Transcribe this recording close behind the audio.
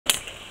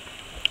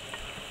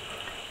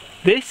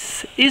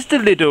This is the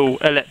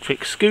Lidl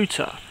electric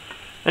scooter,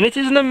 and it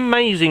is an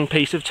amazing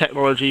piece of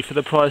technology for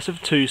the price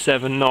of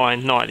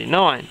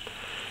 $279.99.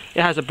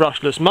 It has a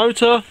brushless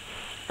motor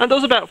and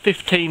does about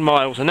 15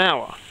 miles an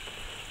hour.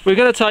 We're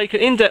going to take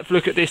an in-depth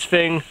look at this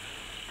thing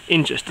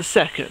in just a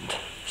second.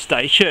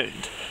 Stay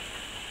tuned.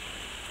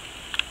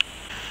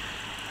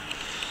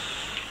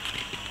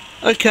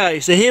 Okay,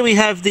 so here we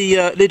have the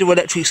Lidl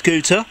electric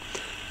scooter.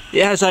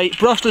 It has a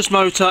brushless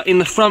motor in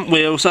the front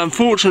wheel, so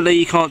unfortunately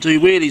you can't do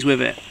wheelies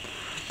with it.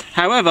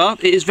 However,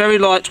 it is very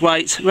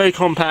lightweight, very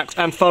compact,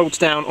 and folds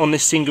down on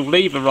this single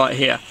lever right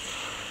here.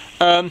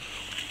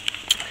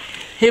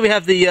 Here we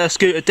have the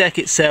scooter deck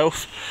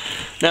itself.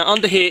 Now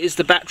under here is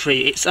the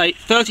battery. It's a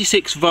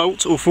 36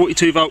 volt or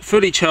 42 volt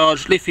fully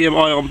charged lithium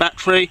ion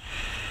battery,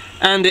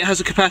 and it has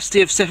a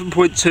capacity of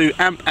 7.2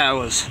 amp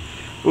hours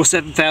or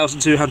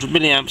 7,200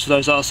 milliamps for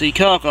those RC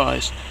car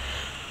guys.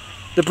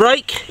 The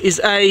brake is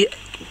a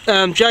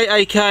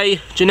JAK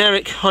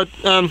generic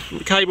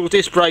cable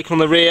disc brake on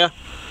the rear.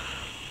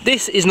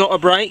 This is not a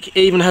brake. It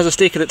even has a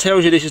sticker that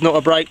tells you this is not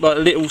a brake like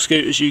the little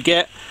scooters you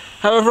get.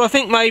 However, I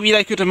think maybe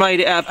they could have made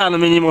it out of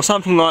aluminium or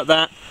something like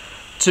that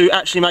to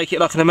actually make it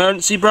like an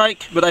emergency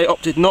brake, but they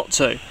opted not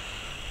to.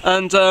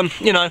 And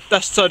you know,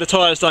 that's so the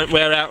tyres don't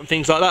wear out and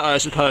things like that, I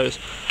suppose.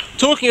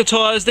 Talking of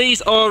tyres,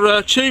 these are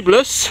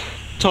tubeless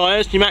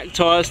tyres, pneumatic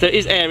tyres. There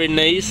is air in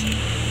these,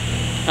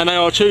 and they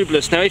are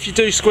tubeless. Now if you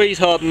do squeeze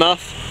hard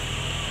enough,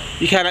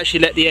 you can actually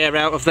let the air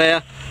out of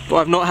there, but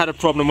I've not had a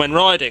problem when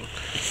riding.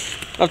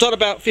 I've done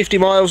about 50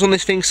 miles on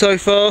this thing so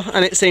far,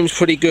 and it seems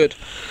pretty good.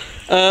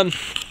 Now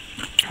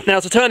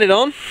to turn it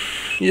on,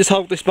 you just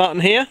hold this button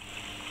here,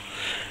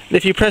 and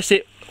if you press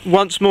it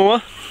once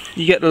more,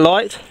 you get the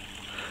light,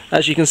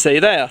 as you can see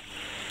there.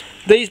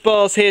 These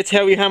bars here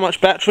tell you how much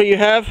battery you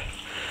have,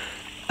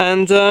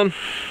 and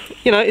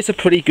you know, it's a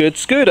pretty good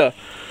scooter.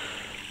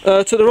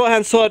 To the right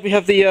hand side we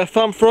have the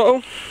thumb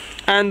throttle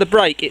and the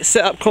brake. It's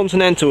set up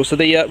continental, so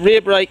the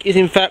rear brake is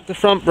in fact the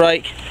front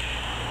brake,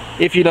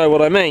 if you know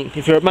what I mean.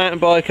 If you're a mountain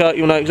biker,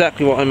 you'll know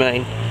exactly what I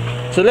mean.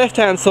 So left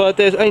hand side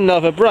there's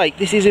another brake.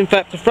 This is in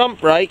fact the front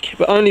brake,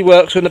 but only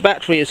works when the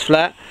battery is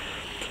flat,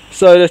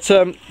 so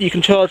that you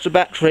can charge the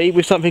battery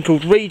with something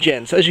called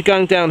regen. So as you're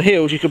going down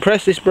hills you can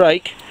press this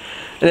brake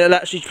and it'll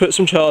actually put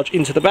some charge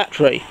into the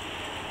battery.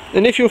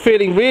 And if you're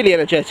feeling really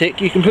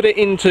energetic, you can put it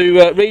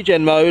into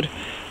regen mode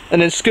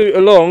and then scoot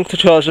along to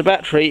charge the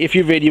battery if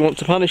you really want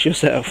to punish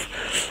yourself.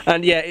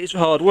 And yeah, it's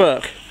hard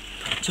work.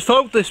 To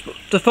fold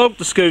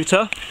the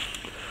scooter,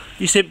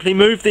 you simply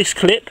move this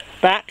clip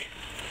back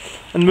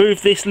and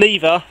move this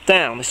lever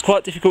down. It's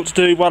quite difficult to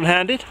do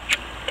one-handed,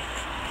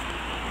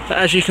 but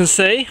as you can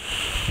see,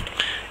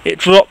 it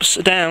drops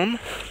down,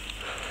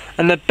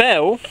 and the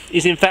bell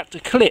is in fact a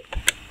clip.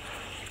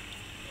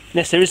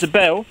 Yes, there is a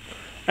bell,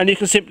 and you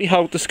can simply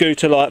hold the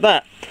scooter like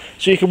that.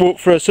 So you can walk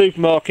through a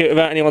supermarket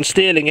without anyone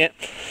stealing it,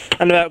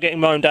 and without getting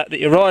moaned at that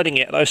you're riding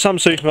it. Though some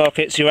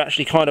supermarkets you're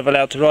actually kind of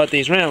allowed to ride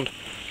these round.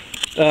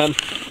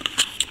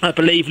 I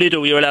believe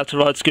Lidl you're allowed to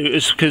ride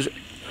scooters because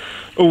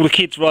all the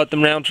kids ride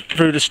them round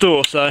through the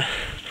store, so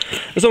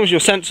as long as you're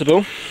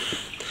sensible,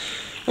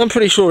 I'm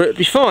pretty sure it'd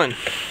be fine.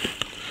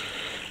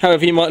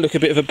 However, you might look a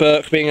bit of a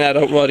Burke being an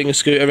adult riding a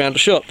scooter around a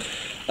shop.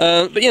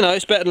 But you know,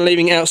 it's better than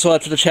leaving it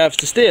outside for the chavs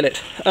to steal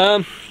it.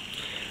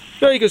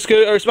 Very good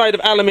scooter. It's made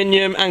of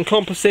aluminium and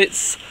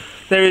composites.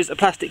 There is a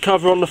plastic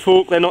cover on the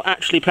fork. They're not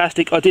actually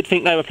plastic. I did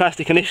think they were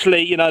plastic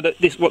initially, you know,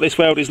 that what this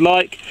world is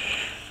like.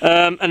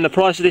 And the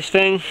price of this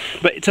thing,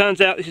 but it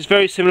turns out this is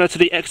very similar to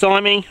the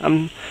Xiaomi.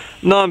 I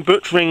know I'm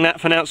butchering that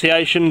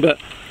pronunciation, but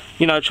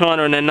you know,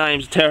 China and their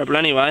names are terrible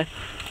anyway.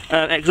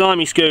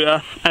 Xiaomi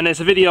scooter, and there's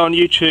a video on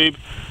YouTube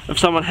of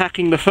someone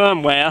hacking the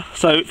firmware,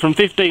 so from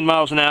 15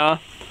 miles an hour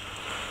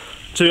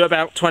to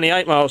about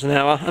 28 miles an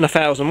hour and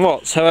 1,000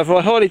 watts. However,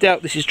 I highly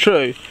doubt this is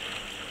true,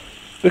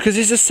 because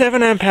it's a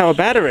 7 amp hour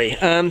battery.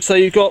 So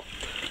you've got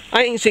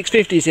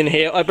 18650s in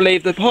here. I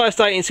believe the highest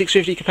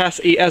 18650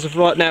 capacity as of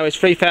right now is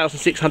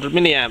 3,600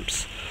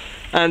 milliamps,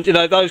 and you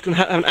know, those can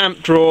have an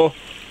amp draw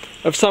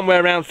of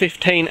somewhere around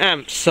 15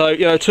 amps. So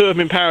you know, two of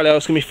them in parallel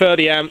is going to be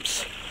 30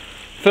 amps.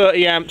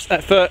 30 amps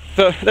at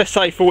let's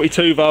say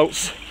 42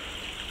 volts.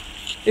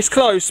 It's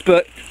close,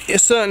 but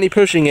it's certainly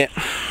pushing it.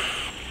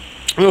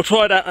 We'll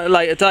try that at a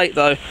later date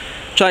though,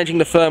 changing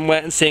the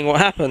firmware and seeing what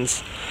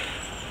happens.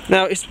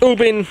 Now, it's all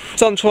been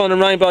sunshine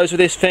and rainbows with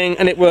this thing,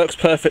 and it works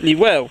perfectly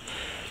well.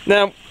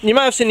 Now, you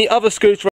may have seen the other scooter